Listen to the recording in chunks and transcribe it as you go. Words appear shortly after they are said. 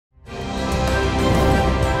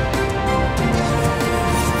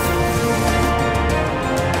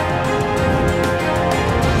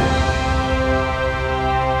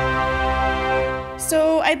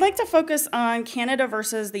like to focus on Canada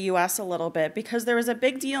versus the US a little bit because there was a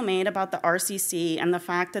big deal made about the RCC and the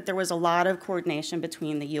fact that there was a lot of coordination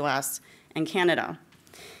between the US and Canada.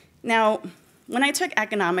 Now, when I took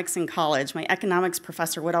economics in college, my economics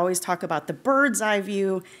professor would always talk about the bird's eye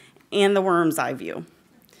view and the worm's eye view.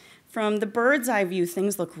 From the bird's eye view,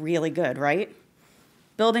 things look really good, right?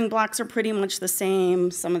 Building blocks are pretty much the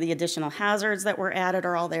same. Some of the additional hazards that were added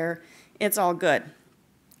are all there. It's all good.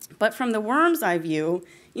 But from the worm's eye view,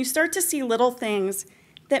 you start to see little things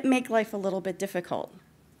that make life a little bit difficult.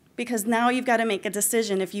 Because now you've got to make a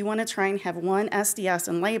decision if you want to try and have one SDS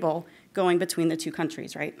and label going between the two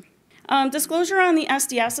countries, right? Disclosure on the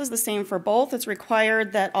SDS is the same for both. It's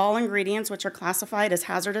required that all ingredients which are classified as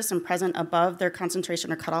hazardous and present above their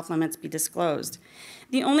concentration or cutoff limits be disclosed.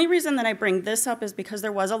 The only reason that I bring this up is because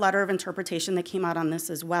there was a letter of interpretation that came out on this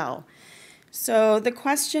as well. So the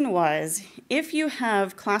question was, if you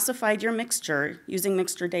have classified your mixture using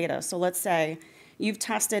mixture data, so let's say you've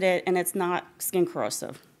tested it and it's not skin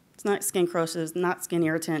corrosive. It's not skin corrosive, not skin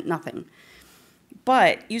irritant, nothing.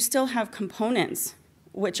 But you still have components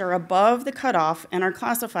which are above the cutoff and are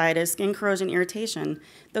classified as skin corrosion irritation.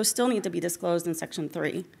 Those still need to be disclosed in Section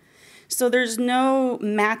 3. So there's no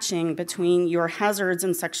matching between your hazards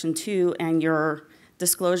in Section 2 and your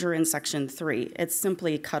disclosure in Section 3. It's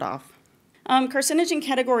simply cut off. Carcinogen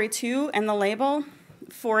Category 2 and the label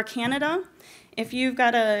for Canada, if you've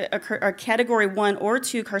got a Category 1 or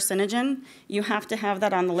 2 carcinogen, you have to have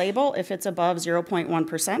that on the label if it's above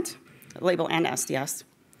 0.1%, label and SDS.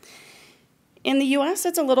 In the US,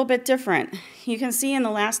 it's a little bit different. You can see in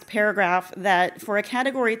the last paragraph that for a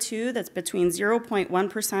Category 2 that's between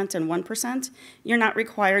 0.1% and 1%, you're not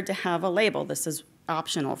required to have a label. This is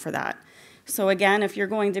optional for that. So again, if you're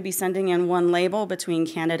going to be sending in one label between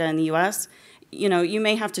Canada and the US, you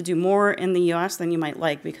may have to do more in the US than you might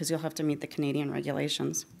like because you'll have to meet the Canadian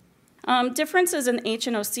regulations. Differences in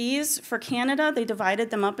H&OCs for Canada, they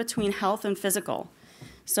divided them up between health and physical.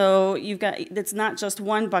 So it's not just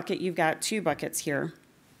one bucket, you've got two buckets here.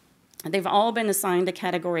 They've all been assigned a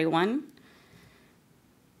Category 1.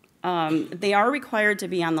 They are required to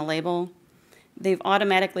be on the label. They've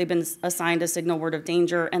automatically been assigned a signal word of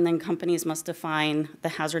danger, and then companies must define the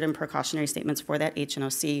hazard and precautionary statements for that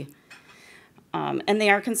H&OC. And they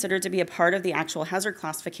are considered to be a part of the actual hazard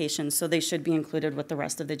classification, so they should be included with the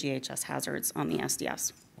rest of the GHS hazards on the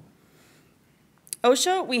SDS.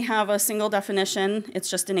 OSHA, we have a single definition. It's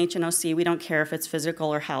just an H&OC. We don't care if it's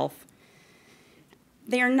physical or health.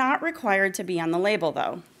 They are not required to be on the label,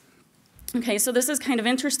 though. Okay, so this is kind of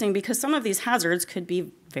interesting because some of these hazards could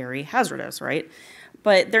be very hazardous, right?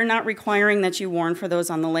 But they're not requiring that you warn for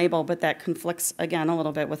those on the label, but that conflicts, again, a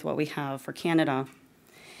little bit with what we have for Canada.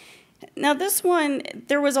 Now this one,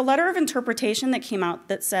 there was a letter of interpretation that came out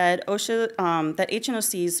that said OSHA, that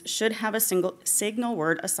H&OCs should have a single signal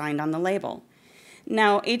word assigned on the label.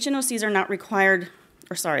 Now, H&OCs are not required,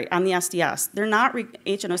 or sorry, on the SDS,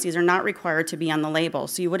 H&OCs are not required to be on the label,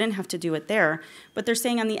 so you wouldn't have to do it there, but they're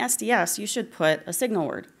saying on the SDS you should put a signal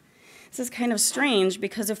word. This is kind of strange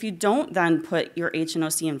because if you don't then put your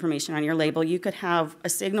H&OC information on your label, you could have a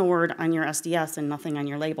signal word on your SDS and nothing on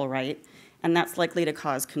your label, right? And that's likely to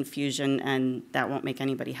cause confusion and that won't make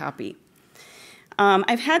anybody happy.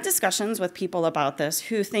 I've had discussions with people about this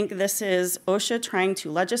who think this is OSHA trying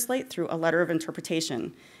to legislate through a letter of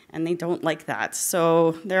interpretation, and they don't like that.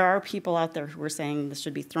 So there are people out there who are saying this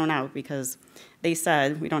should be thrown out because they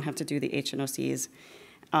said we don't have to do the H&OCs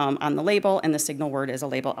on the label, and the signal word is a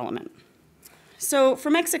label element. So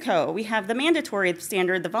for Mexico, we have the mandatory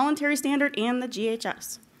standard, the voluntary standard, and the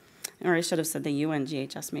GHS. Or I should have said the UN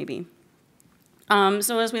GHS maybe.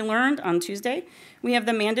 So as we learned on Tuesday, we have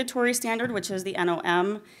the mandatory standard, which is the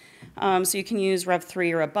NOM. So you can use Rev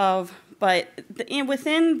 3 or above. But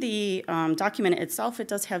within the document itself, it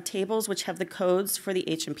does have tables which have the codes for the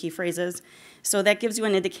H&P phrases. So that gives you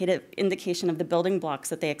an indication of the building blocks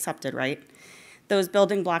that they accepted, right? Those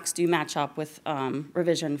building blocks do match up with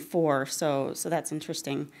revision 4, so that's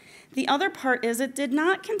interesting. The other part is it did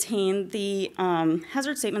not contain the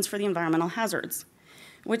hazard statements for the environmental hazards,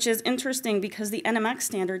 which is interesting because the NMX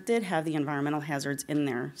standard did have the environmental hazards in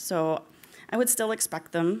there. So I would still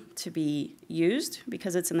expect them to be used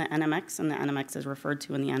because it's in the NMX and the NMX is referred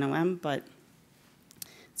to in the NOM, but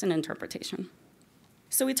it's an interpretation.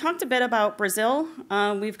 So we talked a bit about Brazil.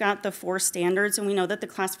 We've got the 4 standards, and we know that the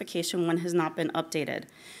classification one has not been updated.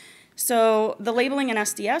 So the labeling in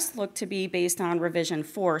SDS look to be based on revision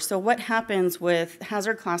 4. So what happens with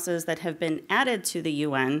hazard classes that have been added to the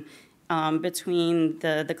UN between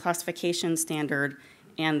the classification standard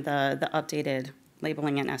and the updated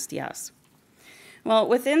labeling in SDS? Well,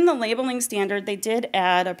 within the labeling standard, they did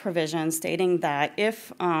add a provision stating that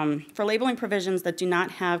if, for labeling provisions that do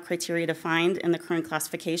not have criteria defined in the current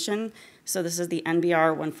classification, so this is the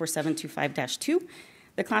NBR 14725-2,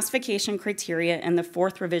 the classification criteria in the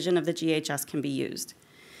 4th revision of the GHS can be used.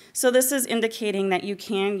 So this is indicating that you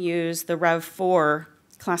can use the Rev 4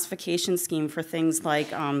 classification scheme for things like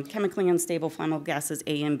chemically unstable flammable gases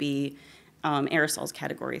A and B, aerosols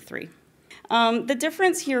category 3. The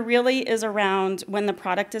difference here really is around when the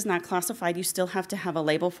product is not classified, you still have to have a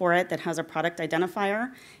label for it that has a product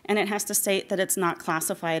identifier, and it has to state that it's not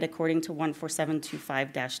classified according to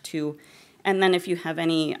 14725-2. And then if you have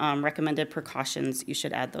any recommended precautions, you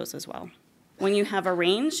should add those as well. When you have a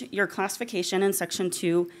range, your classification in Section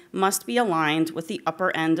 2 must be aligned with the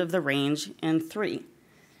upper end of the range in 3.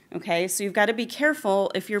 Okay, so you've got to be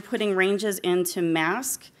careful if you're putting ranges in to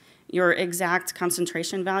mask your exact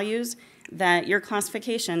concentration values, that your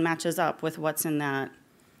classification matches up with what's in that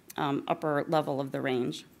upper level of the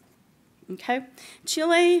range. Okay,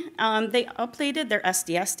 Chile, they updated their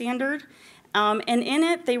SDS standard, and in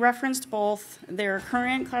it they referenced both their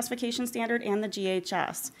current classification standard and the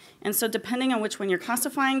GHS. And so depending on which one you're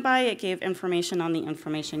classifying by, it gave information on the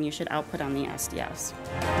information you should output on the SDS.